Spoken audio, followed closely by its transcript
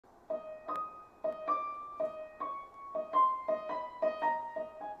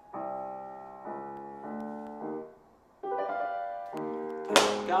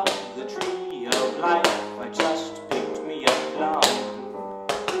of the tree of life, I just picked me a plum.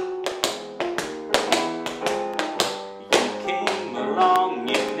 You came along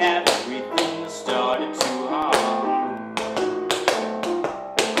and everything started to hum.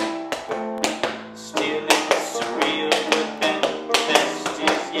 Still it's surreal, but then the best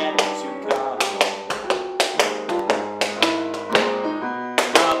is yet to come.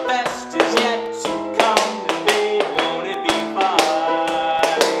 The best is yet to come, and babe, won't it be fun?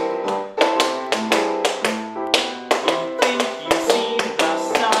 You think you've seen the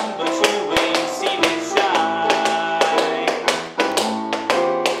sun, but you ain't seen it shine.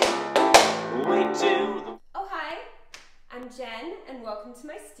 Wait till the... Oh hi, I'm Jen and welcome to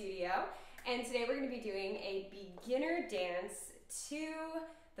my studio, and today we're going to be doing a beginner dance to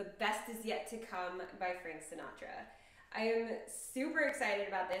The Best Is Yet to Come by Frank Sinatra. I am super excited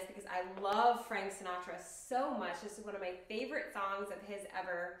about this because I love Frank Sinatra so much. This is one of my favorite songs of his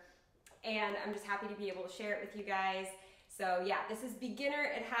ever, and I'm just happy to be able to share it with you guys. So yeah, this is beginner.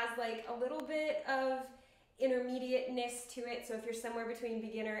 It has like a little bit of intermediate-ness to it, so if you're somewhere between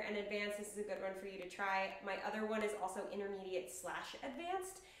beginner and advanced, this is a good one for you to try. My other one is also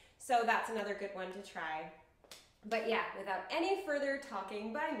intermediate/advanced, so that's another good one to try. But yeah, without any further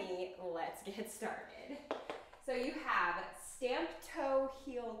talking by me, let's get started. So you have stamp toe,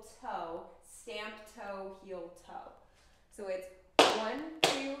 heel toe, stamp toe, heel toe. So it's 1,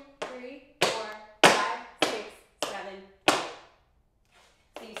 2, 3, 4, 5, 6, 7, 8.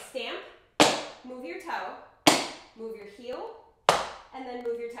 So you stamp, move your toe, move your heel, and then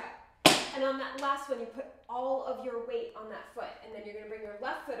move your toe. And on that last one, you put all of your weight on that foot, and then you're going to bring your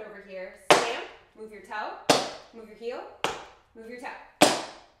left foot over here, stamp, move your toe, move your heel, move your toe.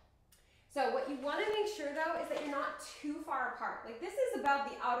 So what you want to make sure though is that you're not too far apart. Like this is about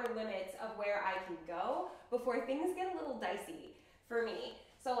the outer limits of where I can go before things get a little dicey for me.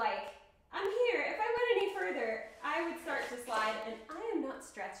 So like, I'm here. If I went any further, I would start to slide and I am not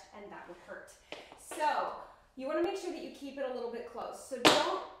stretched and that would hurt. So you want to make sure that you keep it a little bit close. So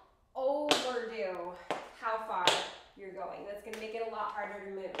don't overdo how far you're going. That's going to make it a lot harder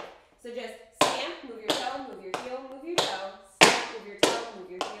to move. So just stamp, move your toe, move your heel, move your toe, stamp, move your toe, move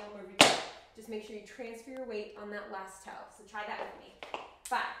your heel, move your toe. Just make sure you transfer your weight on that last toe. So try that with me.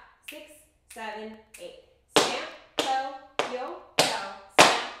 5, 6, 7, 8. Stamp, toe, heel, toe,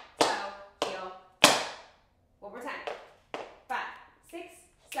 stamp, toe, heel, toe. One more time. 5, 6,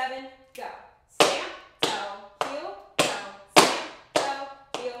 7, go. Stamp, toe, heel, toe, stamp, toe,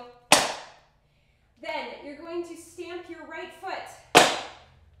 heel, toe. Then you're going to stamp your right foot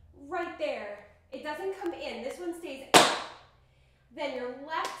right there. It doesn't come in. This one stays out. Then your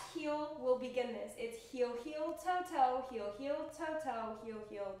left heel will begin this. It's heel, heel, toe, toe, heel, heel, toe, toe, heel,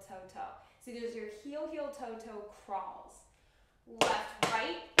 heel, toe, toe. So there's your heel, heel, toe, toe crawls. Left,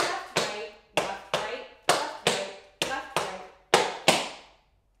 right, left, right, left, right, left, right, left, right, left, right.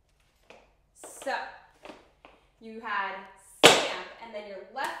 So you had stamp, and then your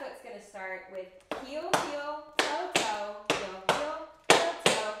left foot's going to start with heel, heel, toe, toe, heel, heel, toe,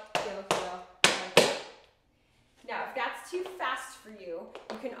 toe, heel, heel. Now, if that's too fast for you,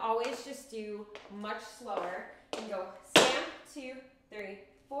 you can always just do much slower and go stamp, 2, 3,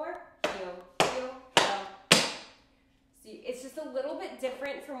 4, heel, heel, toe. See, it's just a little bit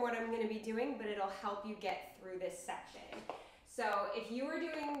different from what I'm going to be doing, but it'll help you get through this section. So if you were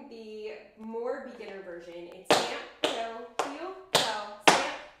doing the more beginner version, it's stamp, toe, heel, toe,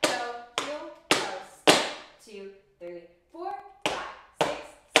 stamp, toe, heel, toe, stamp, 2, 3, 4, 5, 6,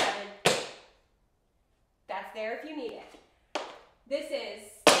 7, 8. That's there if you need it. This is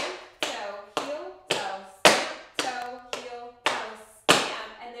stamp, toe, heel, toe, stamp, toe, heel, toe,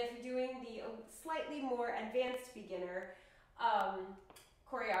 stamp. And then if you're doing the slightly more advanced beginner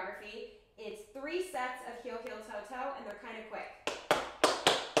choreography, it's 3 sets of heel, heel, toe, toe, and they're kind of quick.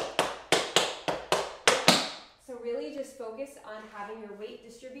 So really just focus on having your weight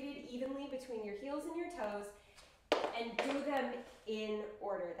distributed evenly between your heels and your toes and do them in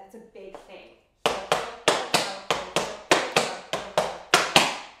order. That's a big thing.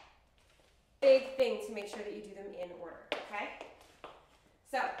 Big thing to make sure that you do them in order, okay?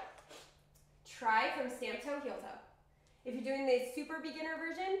 So, try from stamp toe, heel toe. If you're doing the super beginner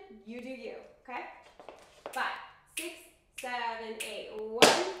version, you do you, okay? 5, 6, 7, 8. 1,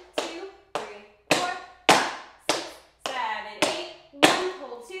 2, 3, 4, 5, 6, 7, 8. 1,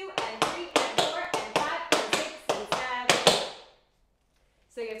 hold 2, and 3, and 4, and 5, and 6, and 7, 8.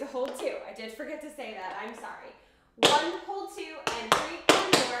 So you have to hold 2. I did forget to say that. I'm sorry. 1, hold 2, and 3,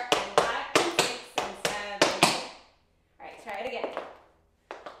 and 4, and 5, and 6, and 7, 8. All right, try it again.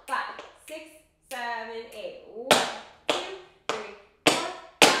 5, 6, 7, 8. 1, 2, 3, 4,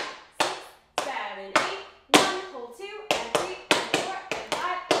 5,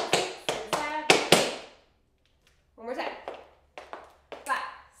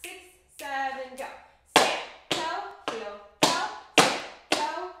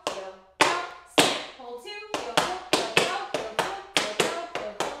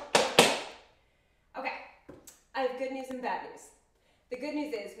 I have good news and bad news. The good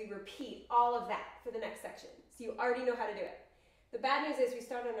news is we repeat all of that for the next section, so you already know how to do it. The bad news is we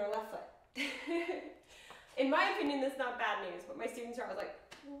start on our left foot. In my opinion, that's not bad news, but my students are always like,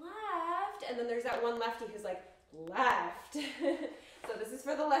 left, and then there's that one lefty who's like, left. So this is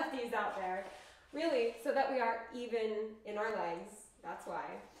for the lefties out there. Really, so that we are even in our legs, that's why.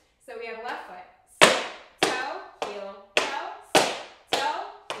 So we have left foot, step, toe, heel, toe, step, toe,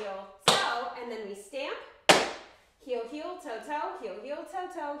 heel, toe, and then we stamp, heel, heel, toe, toe, heel, heel, toe,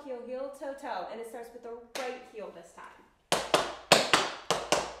 toe, heel, heel, toe, toe, and it starts with the right heel this time.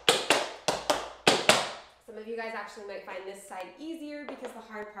 Some of you guys actually might find this side easier because the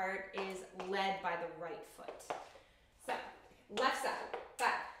hard part is led by the right foot. So, left side, 5,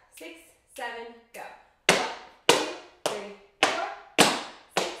 6, 7, go. 1, 2, 3, 4,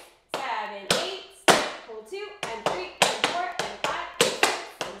 6, 7, 8, step, hold 2, and 3, and 4, and 5, and 6,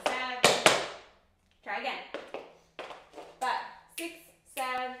 and 7. Try again. 5, 6,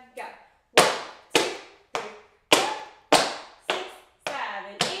 7, go. 1, 2, 3, 4, 6,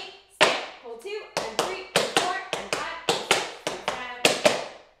 7, 8, step, hold 2, and 3, and 4, and 5, and 6, and 7.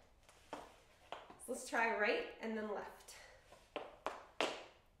 So let's try right and then left.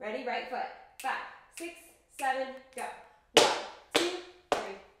 Ready? Right foot. 5, 6, 7, go. 1, 2, 3,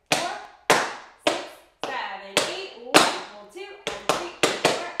 4, 6, 7, 8. 1, hold 2, and 3, and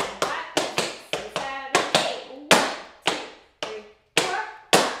 4, and 5, and 6, and 7, 8. 1, 2, 3, 4,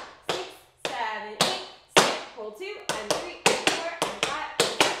 6, 7, 8. Step, hold 2, and 3, and 4, and 5, and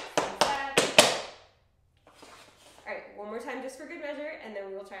 6, and 7. All right, one more time just for good measure, and then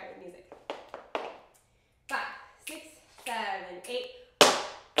we will try it with music. 5, 6, 7, 8.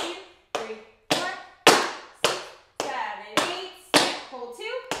 3, 4, 6, 7, 8, step, hold 2.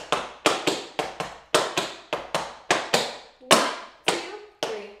 1, 2,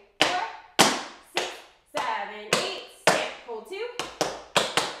 3, 4, 6, 7, 8, step, hold 2.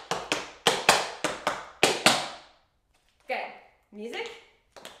 Good. Music.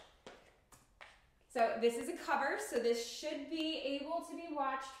 So this is a cover, so this should be able to be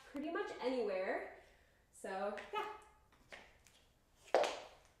watched pretty much anywhere. So yeah.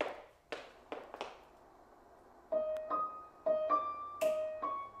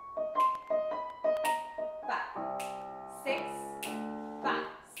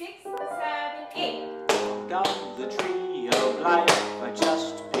 Of the tree of life, I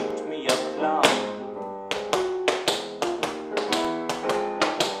just picked me a plum.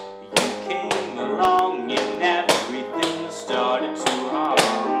 You came along and everything started to hum.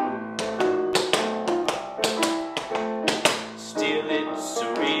 Still, it's a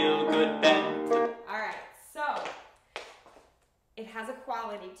real good bet. Alright, so it has a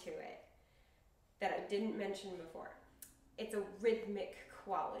quality to it that I didn't mention before. It's a rhythmic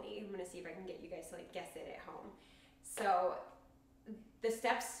quality. I'm going to see if I can get you guys to like guess it at home. So the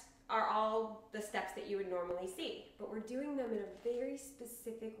steps are all the steps that you would normally see, but we're doing them in a very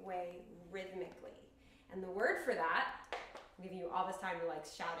specific way rhythmically. And the word for that, I'll give you all this time to like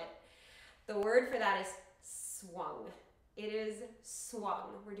shout it. The word for that is swung. It is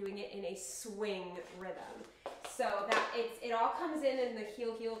swung. We're doing it in a swing rhythm. So that it all comes in the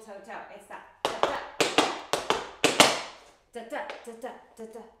heel, heel, toe, toe. It's that da da da da da da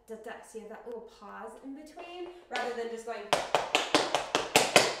da da. So you have that little pause in between, rather than just going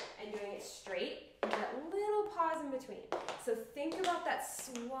and doing it straight. There's that little pause in between. So think about that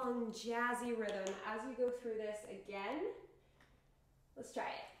swung, jazzy rhythm as you go through this again. Let's try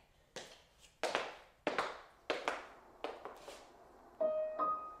it.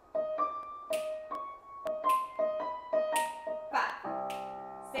 5,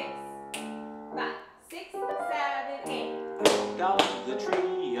 6, 5, 6, 7, 8. Of the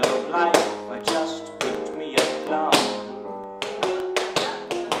tree of life, I just picked me a plum.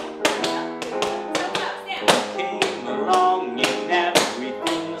 Came along and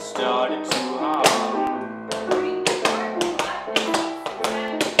everything started to hum.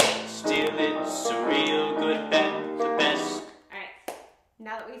 Still, it's a real good bet, the best. Alright,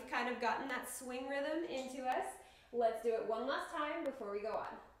 now that we've kind of gotten that swing rhythm into us, let's do it one last time before we go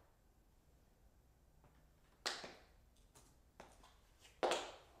on.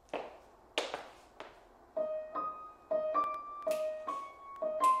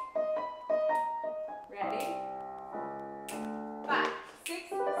 Ready? 5, 6,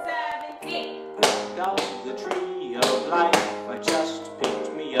 7, 8. Of the tree of life, I just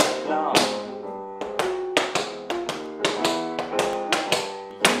picked me a plum.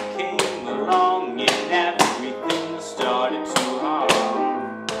 You came along and everything started to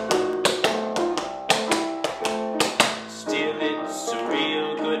hum.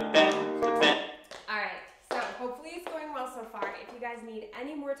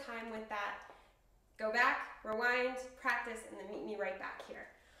 more time with that, go back, rewind, practice, and then meet me right back here.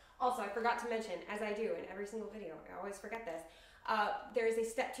 Also, I forgot to mention, as I do in every single video, I always forget this, there is a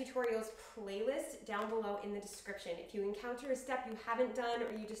step tutorials playlist down below in the description. If you encounter a step you haven't done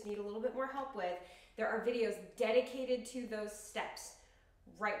or you just need a little bit more help with, there are videos dedicated to those steps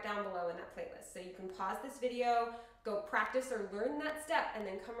right down below in that playlist. So you can pause this video, go practice or learn that step, and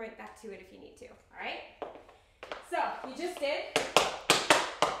then come right back to it if you need to, all right? So, you just did.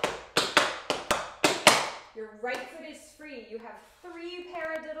 Your right foot is free. You have 3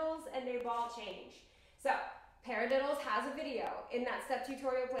 paradiddles and a ball change. So, paradiddles has a video in that step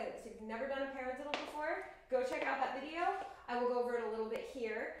tutorial playlist. If you've never done a paradiddle before, go check out that video. I will go over it a little bit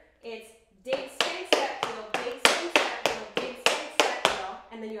here. It's dig, spank, step, fiddle, dig, spank, step, fiddle, dig, spank, step, fiddle,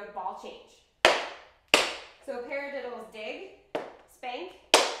 and then you have ball change. So a paradiddle is dig, spank,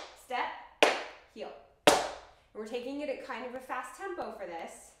 step, heel. And we're taking it at kind of a fast tempo for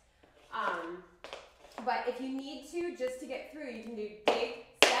this. But if you need to, just to get through, you can do dig,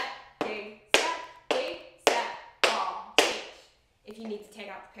 step, ball, change. If you need to take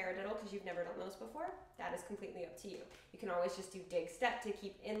out the paradiddle because you've never done those before, that is completely up to you. You can always just do dig, step to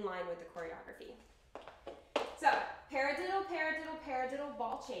keep in line with the choreography. So, paradiddle, paradiddle, paradiddle,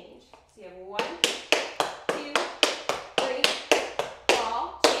 ball change. So you have 1, 2, 3,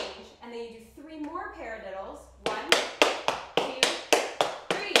 ball, change. And then you do 3 more paradiddles. 1, 2,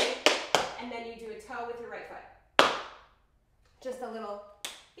 3. And then you do a toe with your right foot. Just a little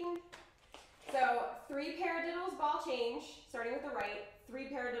ding. So 3 paradiddles, ball change, starting with the right. 3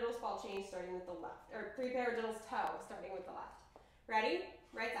 paradiddles, ball change, starting with the left. Or 3 paradiddles, toe, starting with the left. Ready?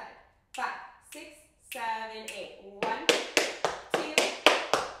 Right side. 5, 6, 7, 8. 1, 2,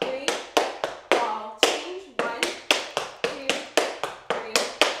 3. Ball change. 1, 2, 3.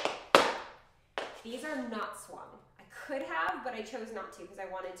 These are not swung. I could have, but I chose not to because I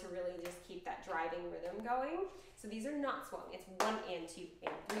wanted to really just keep that driving rhythm going. So these are not swung. It's 1 and 2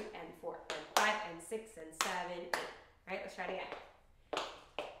 and 3 and 4 and 5 and 6 and 7, 8. All right, let's try it again.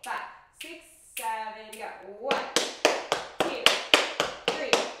 5, 6, 7, go. 1, 2,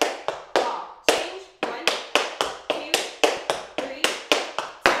 3. Ball change. 1, 2, 3.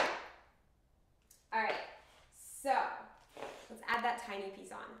 All right. So let's add that tiny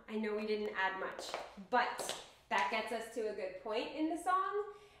piece on. I know we didn't add much, but that gets us to a good point in the song.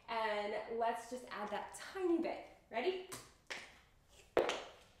 And let's just add that tiny bit. Ready? 5,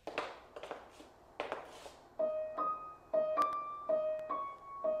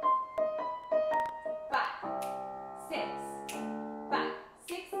 6, 5,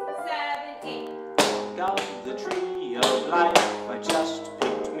 6, 7, 8. Got the tree of life, I just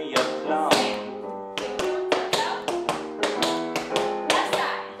picked me a plum. Left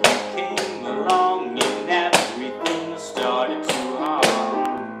side. Came along and everything started to hum.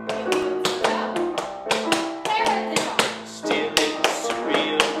 Still it's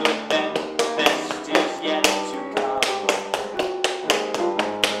real good, then the best is yet to come.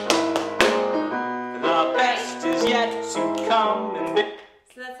 The best is yet to come and be.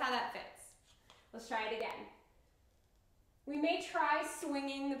 So that's how that fits. Let's try it again. We may try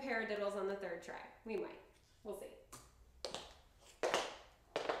swinging the paradiddles on the 3rd try. We might. We'll see.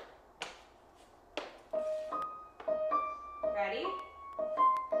 Ready?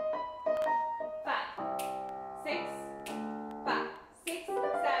 5, 6, 5, 6,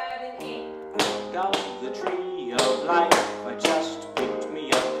 7, 8. Got the tree of life, I just picked me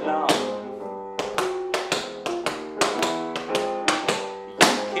a plum.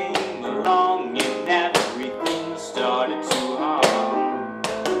 You came along and everything started to hum.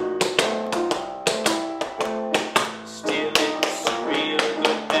 Still it's real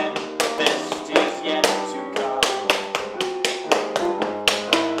good, then the best is yet to come.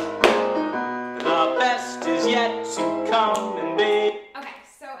 The best is yet to come and be. Okay,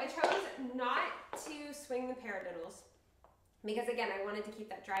 so I chose not to swing the paradiddles because again, I wanted to keep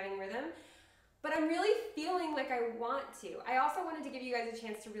that driving rhythm, but I'm really feeling like I want to. I also wanted to give you guys a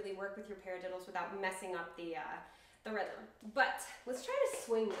chance to really work with your paradiddles without messing up the rhythm. But let's try to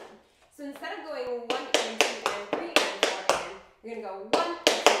swing them. So instead of going 1 and 2 and 3 and 4 and, you're gonna go 1 and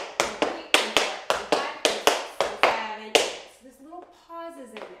 2 and 3 and 4 and 5 and 6 and 7, 8. So there's little pauses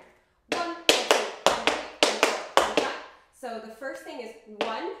in there. 1 and 2 and 3 and 4 and 5. So the first thing is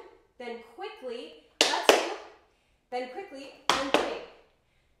 1, then quickly a 2, then quickly and 3,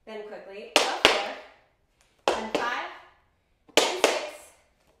 then quickly a 4, and 5, and 6,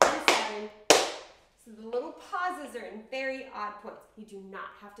 and 7. So the little pauses are in very odd points. You do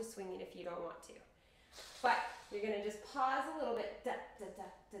not have to swing it if you don't want to. But you're gonna just pause a little bit. Da, da, da,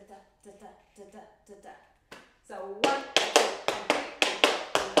 da, da, da, da, da, da, da, da. So 1, and 2, and 3, and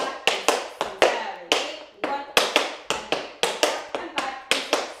 4, and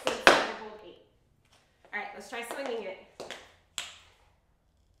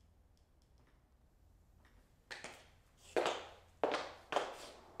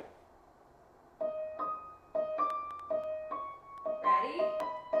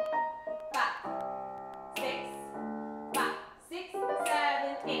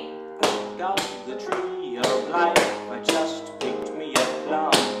of the tree of life, I just picked me a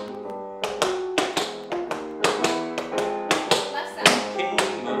plum. Left side.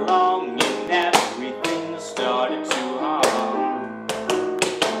 Came along and everything started to hum.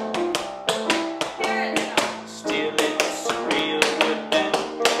 Parallel. Still it's real good, then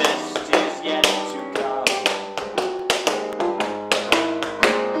the best is yet to come.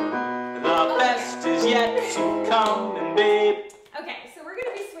 The best is yet to come, and babe. Okay, so we're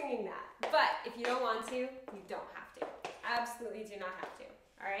going to be swinging that. But if you don't want to, you don't have to. Absolutely do not have to.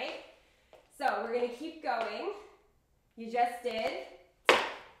 All right? So we're going to keep going. You just did.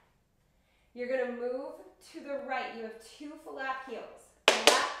 You're going to move to the right. You have 2 flap heels.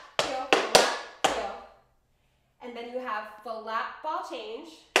 Flap, heel, flap, heel. And then you have flap ball change.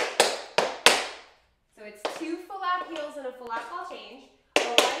 So it's 2 flap heels and a flap ball change. 1,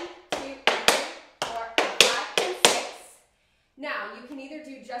 2, 3, 4, 5, and 6. Now, you can either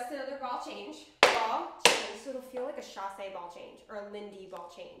do just another ball change, so it'll feel like a chassé ball change or a Lindy ball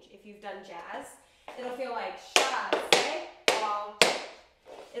change. If you've done jazz, it'll feel like chassé, ball change.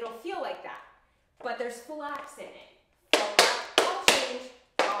 It'll feel like that, but there's flaps in it. Flap, ball change,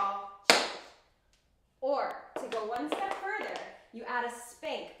 ball change. Or, to go one step further, you add a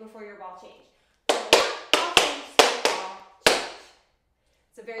spank before your ball change. Flap, ball change, spank, ball change.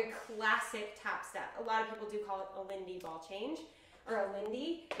 It's a very classic tap step. A lot of people do call it a Lindy ball change, or a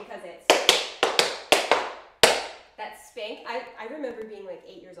Lindy, because it's that spank. I remember being like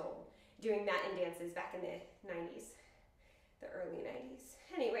 8 years old, doing that in dances back in the 90s, the early 90s.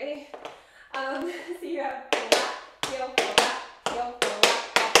 Anyway, so you have flap, heel, flap, heel,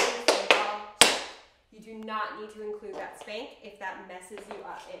 flap, ball change, spank, ball change. You do not need to include that spank if that messes you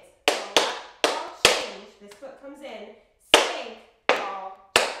up. It's flap, ball change, this foot comes in, spank,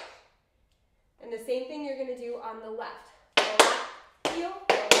 ball change. And the same thing you're going to do on the left. Flap, heel,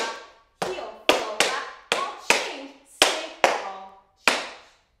 flap, heel, flap, ball change, spank, ball change.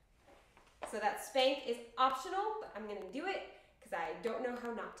 So that spank is optional, but I'm going to do it because I don't know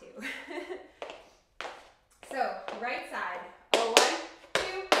how not to. So, right side. 1, 2,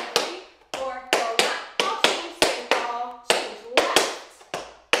 3, 4, flap, ball change, spank, ball change. Left.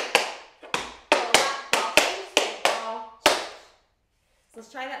 Flap, ball change, spank, ball change. So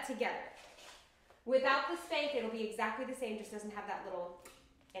let's try that together. Without the spank, it'll be exactly the same, just doesn't have that little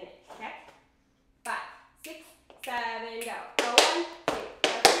in it, okay? 5, 6, 7, go. 1, 2,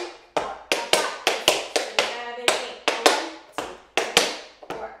 3, 4, 5, 6, 7, 8. 1, 2, 3,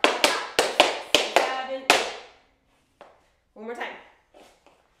 4, 5, 6, 7, 8. One more time.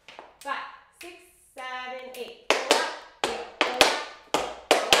 5, 6, 7, 8.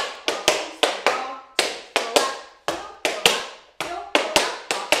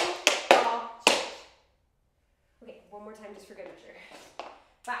 One more time just for good measure.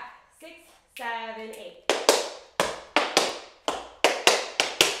 5, 6, 7, 8.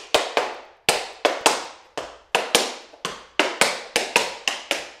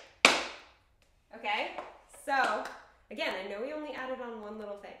 Okay, so again, I know we only added on one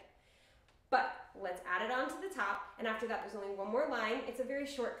little thing, but let's add it on to the top, and after that there's only one more line. It's a very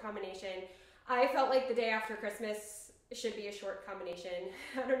short combination. I felt like the day after Christmas should be a short combination.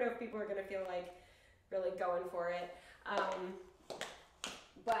 I don't know if people are gonna feel like really going for it.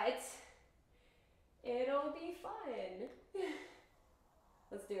 But it'll be fun.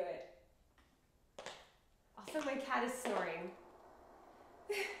 Let's do it. Also, my cat is snoring.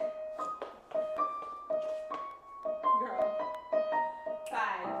 Girl. 5,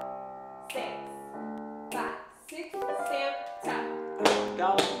 6, 5, 6, stamp, tap.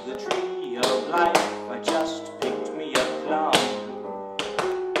 Out of the tree of life, I just picked me a plum.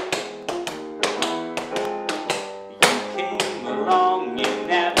 Along and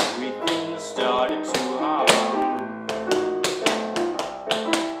everything started to hum.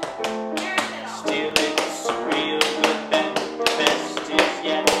 Still it's real good, then the best is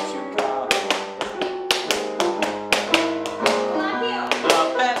yet to come. The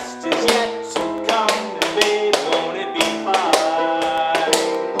best is yet to come, and babe, won't it be fun?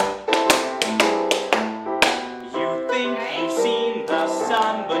 You think you've seen the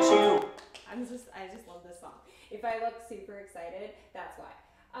sun, but you... I just love this song. If I look super excited, that's why.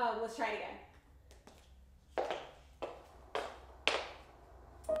 Let's try it again.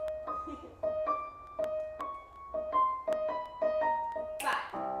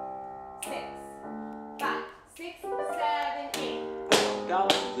 Five, six, 7, 8.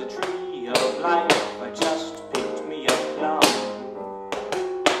 Out of the tree of life, I just picked me a plum.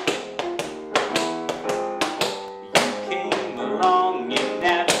 You came along and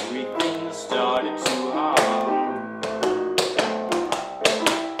everything started to hum.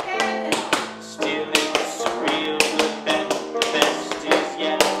 Parallel.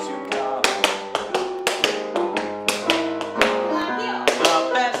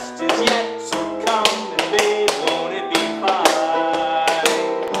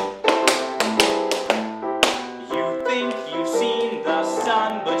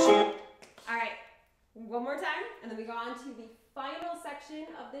 section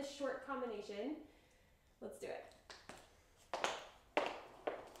of this short combination. Let's do it.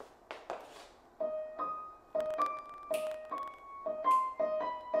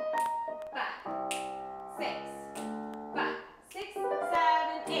 5, 6, 5, 6,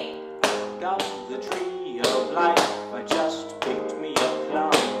 7, 8. Got the tree of life, I just picked me a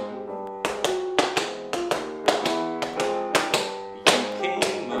plum. You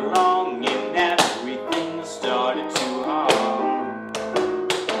came along and everything started to hum.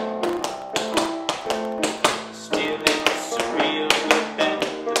 Still it's a real good bet,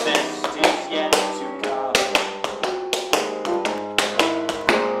 the best is yet to come.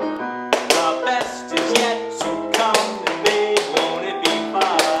 The best is yet to come, and babe, won't it be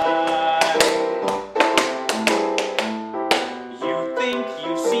fun? You think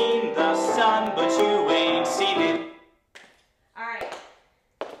you've seen the sun, but you ain't seen it. All right.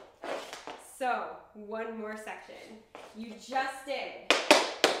 So, one more section. You just did.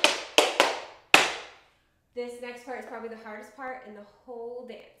 This next part is probably the hardest part in the whole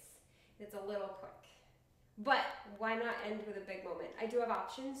dance. It's a little quick. But why not end with a big moment? I do have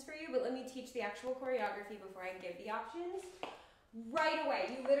options for you, but let me teach the actual choreography before I give the options. Right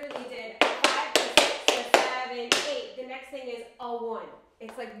away, you literally did a 5, a 6, a 7, 8. The next thing is a 1.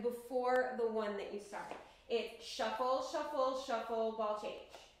 It's like before the 1 that you start. It's shuffle, shuffle, shuffle, ball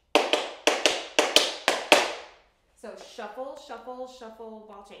change. So shuffle, shuffle, shuffle,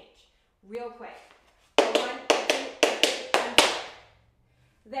 ball change. Real quick. A 1, a 2, a 3, and 4.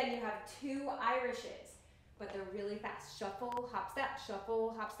 Then you have 2 Irishes, but they're really fast. Shuffle, hop, step,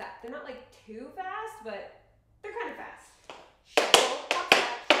 shuffle, hop, step. They're not like too fast, but they're kind of fast. Shuffle, hop,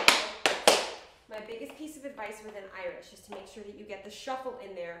 step, shuffle, hop, step. My biggest piece of advice with an Irish is to make sure that you get the shuffle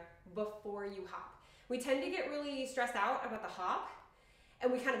in there before you hop. We tend to get really stressed out about the hop,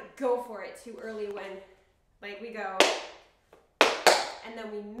 and we kind of go for it too early when, like, we go, and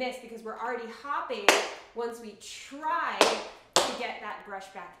then we miss because we're already hopping once we try to get that brush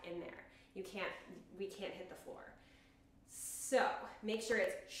back in there. We can't hit the floor. So make sure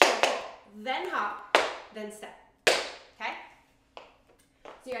it's shuffle, then hop, then step. Okay?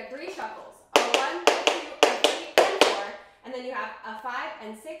 So you have 3 shuffles, a 1, a 2, a 3, and 4, and then you have a 5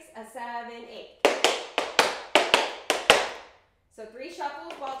 and 6, a 7, 8. So 3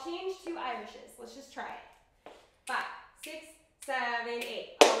 shuffles, ball change, 2 Irishes. Let's just try it. 5, 6, 7,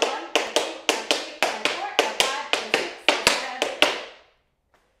 8. A 1, a 2, a 3, a 4, a 5, a 6, a 7, 8.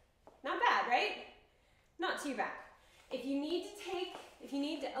 Not bad, right? Not too bad. If you need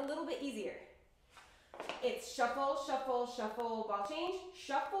a little bit easier, it's shuffle, shuffle, shuffle, ball change,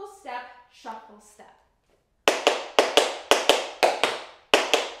 shuffle, step, shuffle, step.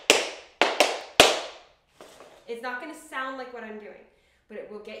 It's not going to sound like what I'm doing, but it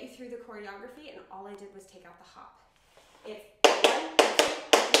will get you through the choreography, and all I did was take out the hop. It's 1, 2,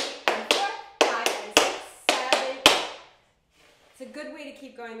 3, and 4, 5, and 6, 7, 8. It's a good way to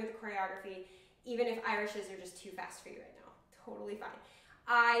keep going with the choreography, even if Irishes are just too fast for you right now. Totally fine.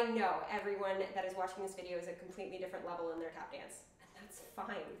 I know everyone that is watching this video is a completely different level in their tap dance, and that's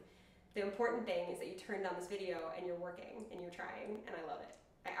fine. The important thing is that you turned on this video and you're working and you're trying, and I love it.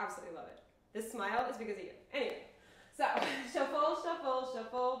 I absolutely love it. This smile is because of you. Anyway, so shuffle, shuffle,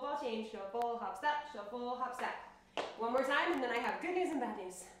 shuffle, ball change, shuffle, hop, step, shuffle, hop, step. One more time, and then I have good news and bad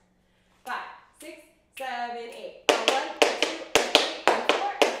news. 5, 6, 7, 8. A 1, a 2, a 3, a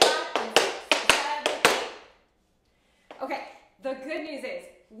 4, a 5, and 6, 7, 8. Okay, the good news is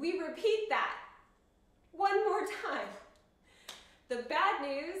we repeat that one more time. The bad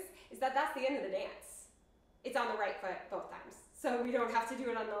news is that that's the end of the dance. It's on the right foot both times, so we don't have to do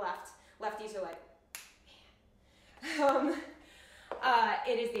it on the left. Lefties are like, man.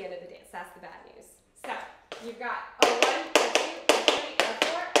 It is the end of the dance. That's the bad news. So you've got a 1, a 2, a 3, a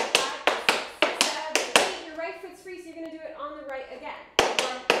 4, a 5, a 6, a 7, 8. Your right foot's free, so you're going to do it on the right again. A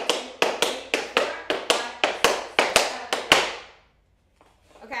 1, a 2, a 3, a 4, a 5, a 6, a 7,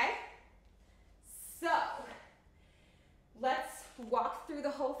 8. Okay? So let's walk through the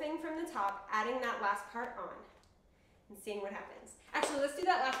whole thing from the top, adding that last part on and seeing what happens. Actually, let's do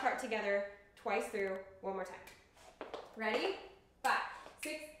that last part together twice through one more time. Ready? 5,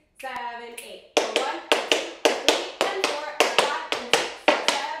 6, 7, 8. A 1, a 2, a 3, and 4, a 5, and 6, a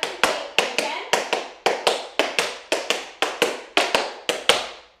 7, 8. Again.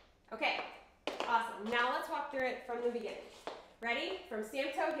 Okay, awesome. Now let's walk through it from the beginning. Ready? From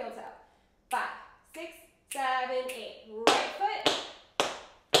stamp toe, heel toe. 5, 6, 7, 8. Right foot,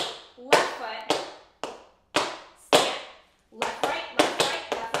 left foot, stamp. Left, right, left, right,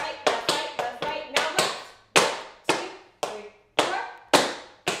 left, right, left, right, left, right. Now left. 1, 2, 3, 4.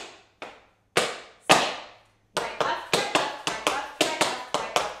 Stamp. Right, left, right, left, right, left, right,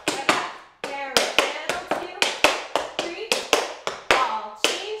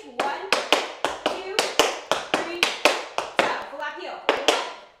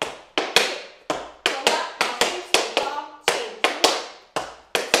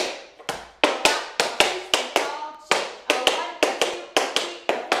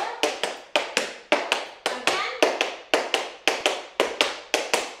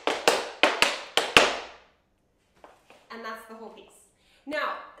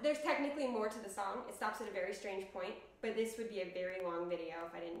 there's technically more to the song. It stops at a very strange point, but this would be a very long video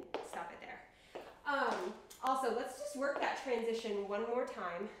if I didn't stop it there. Also, let's just work that transition one more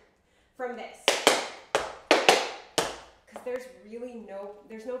time from this. Because there's really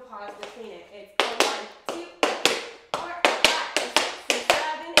there's no pause between it. It's a 1, 2, 3, 4, 5, 6,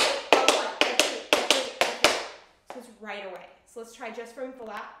 7, 8, a 1, a 2, a 3, a 4. So it's right away. So let's try just from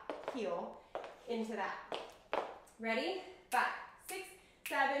flat heel into that. Ready? 5, 6,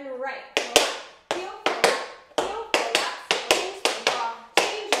 7, right. Flat, heel, flat, heel, flat, change, draw,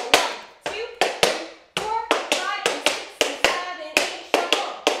 change, 1, 2, 3, 4, 5, 6, 7, 8,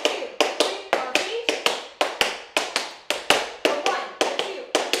 shuffle, 2, 3, 4, change. A 1, a 2,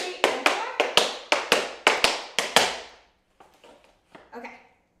 a 3, and 4. Okay,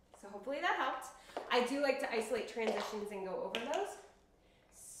 so hopefully that helped. I do like to isolate transitions and go over those.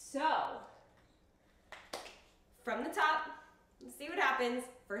 So, from the top, let's see what happens.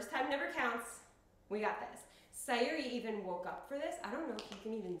 First time never counts. We got this. Sayuri even woke up for this. I don't know if you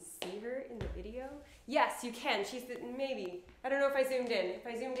can even see her in the video. Yes, you can. She's maybe. I don't know if I zoomed in. If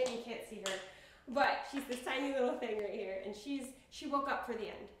I zoomed in, you can't see her. But she's this tiny little thing right here, and she woke up for the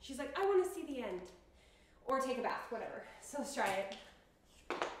end. She's like, I want to see the end. Or take a bath, whatever. So let's try it.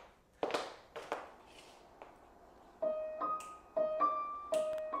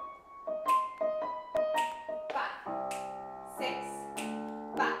 6,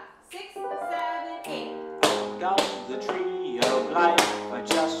 5, 6, 7, 8. Got the tree of life, I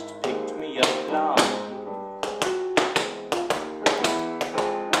just picked me a plum.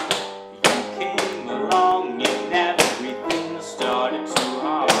 You came along and everything started to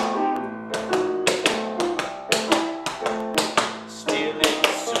hum. Still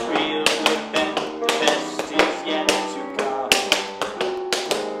it's a real good bet, the best is yet to come.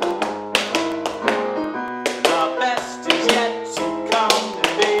 The best is yet to come,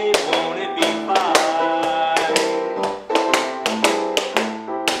 and babe, won't it be fine?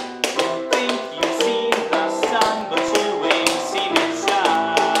 You think you've seen the sun, but you ain't seen it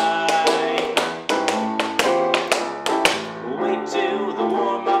shine. Wait till the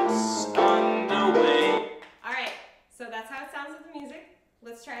warm-up's underway. Alright, so that's how it sounds with the music.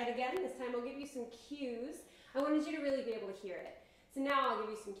 Let's try it again. This time I'll give you some cues. I wanted you to really be able to hear it. So now I'll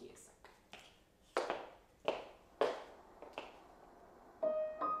give you some cues.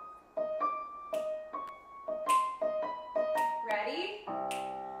 Ready?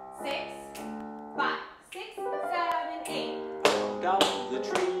 6, 5, 6, 7, 8. Got the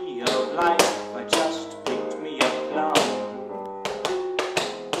tree of life, I just picked me a plum.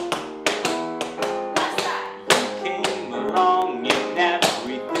 Left side. You came along and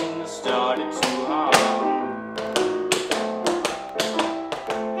everything started to hum.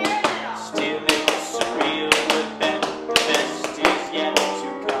 Hair in the middle. Still it's a real good bet, the best is yet to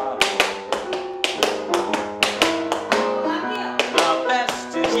come. Left heel. The best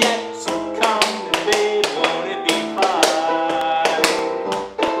is yet to come, and babe, won't it be fine?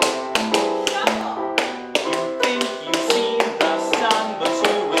 Shuffle. You think you've seen the sun, but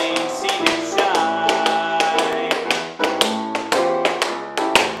you ain't seen it shine.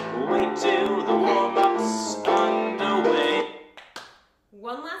 Wait till the warm-up's underway.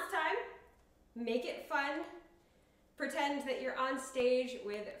 One last time. Make it fun. Pretend that you're on stage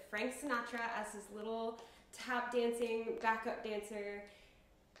with Frank Sinatra as his little tap dancing backup dancer.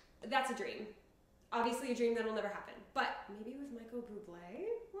 That's a dream. Obviously a dream that'll never happen. But maybe with Michael Bublé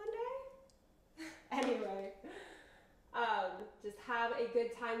one day? Anyway, just have a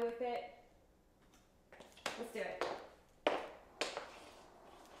good time with it. Let's do it.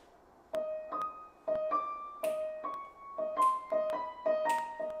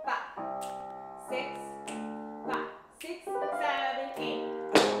 5, 6, 5, 6, 7,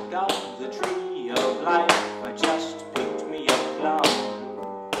 8. Got the tree of life, I just picked me a plum.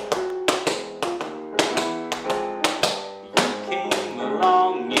 You came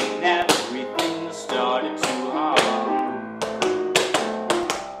along and everything started to hum.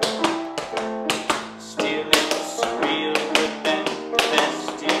 Still it's a real good bet, the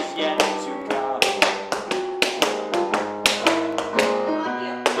best is yet to come. Left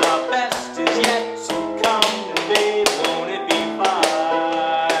heel. The best is yet to come, and babe, won't it be fine?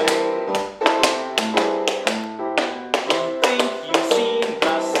 You think you've seen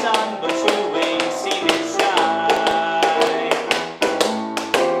the sun, but you ain't seen it shine.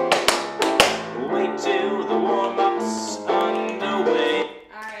 Wait till the warm-up's underway.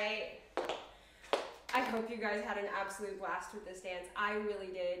 Alright. I hope you guys had an absolute blast with this dance. I really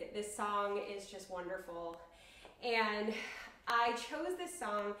did. This song is just wonderful. And I chose this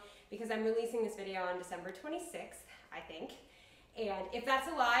song because I'm releasing this video on December 26th, I think. And if that's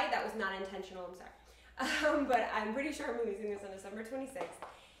a lie, that was not intentional, I'm sorry. But I'm pretty sure I'm releasing this on December 26th.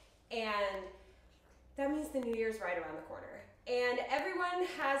 And that means the New Year's right around the corner. And everyone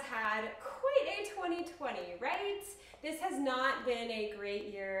has had quite a 2020, right? This has not been a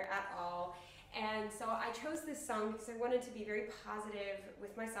great year at all. And so I chose this song because I wanted to be very positive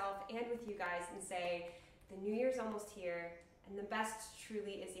with myself and with you guys and say, the New Year's almost here, and the best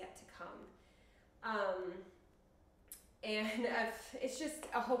truly is yet to come. It's just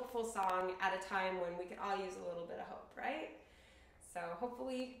a hopeful song at a time when we could all use a little bit of hope, right? So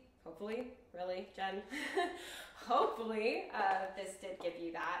hopefully, really, Jen, hopefully this did give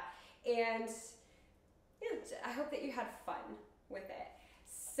you that. And yeah, I hope that you had fun with it.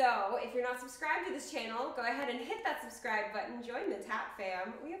 So if you're not subscribed to this channel, go ahead and hit that subscribe button, join the Tap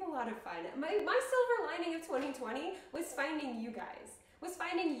fam. We have a lot of fun. My silver lining of 2020 was finding you guys, was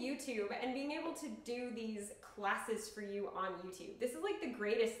finding YouTube and being able to do these classes for you on YouTube. This is like the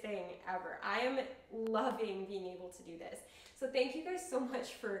greatest thing ever. I am loving being able to do this. So thank you guys so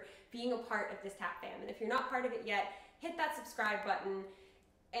much for being a part of this Tap fam. And if you're not part of it yet, hit that subscribe button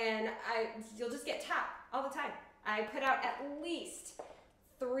and you'll just get Tap all the time. I put out at least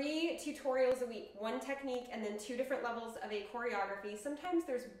 3 tutorials a week, 1 technique and then 2 different levels of a choreography. Sometimes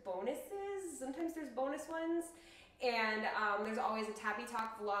there's bonuses, sometimes there's bonus ones. And there's always a Tappy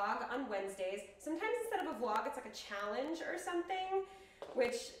Talk vlog on Wednesdays. Sometimes instead of a vlog, it's like a challenge or something,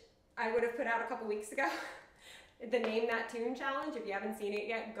 which I would have put out a couple weeks ago. The Name That Tune challenge. If you haven't seen it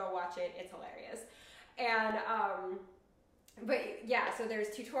yet, go watch it. It's hilarious. And, but yeah, so there's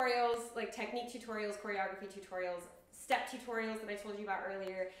tutorials, like technique tutorials, choreography tutorials, step tutorials that I told you about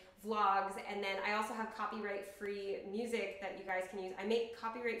earlier, vlogs, and then I also have copyright-free music that you guys can use. I make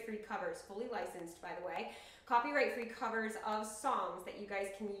copyright-free covers, fully licensed, by the way. Copyright-free covers of songs that you guys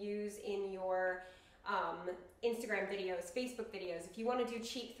can use in your Instagram videos, Facebook videos. If you want to do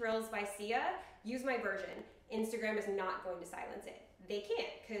Cheap Thrills by Sia, use my version. Instagram is not going to silence it. They can't,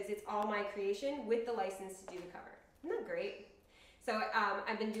 because it's all my creation with the license to do the cover. Isn't that great? So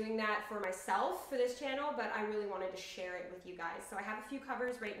I've been doing that for myself for this channel, but I really wanted to share it with you guys. So I have a few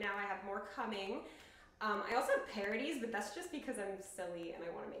covers right now. I have more coming. I also have parodies, but that's just because I'm silly and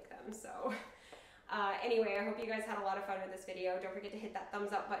I want to make them. So anyway, I hope you guys had a lot of fun with this video. Don't forget to hit that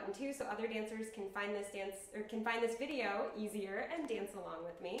thumbs up button too, so other dancers can find this video easier and dance along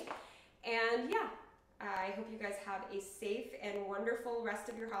with me. And yeah, I hope you guys have a safe and wonderful rest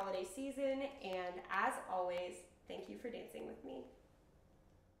of your holiday season. And as always, thank you for dancing with me.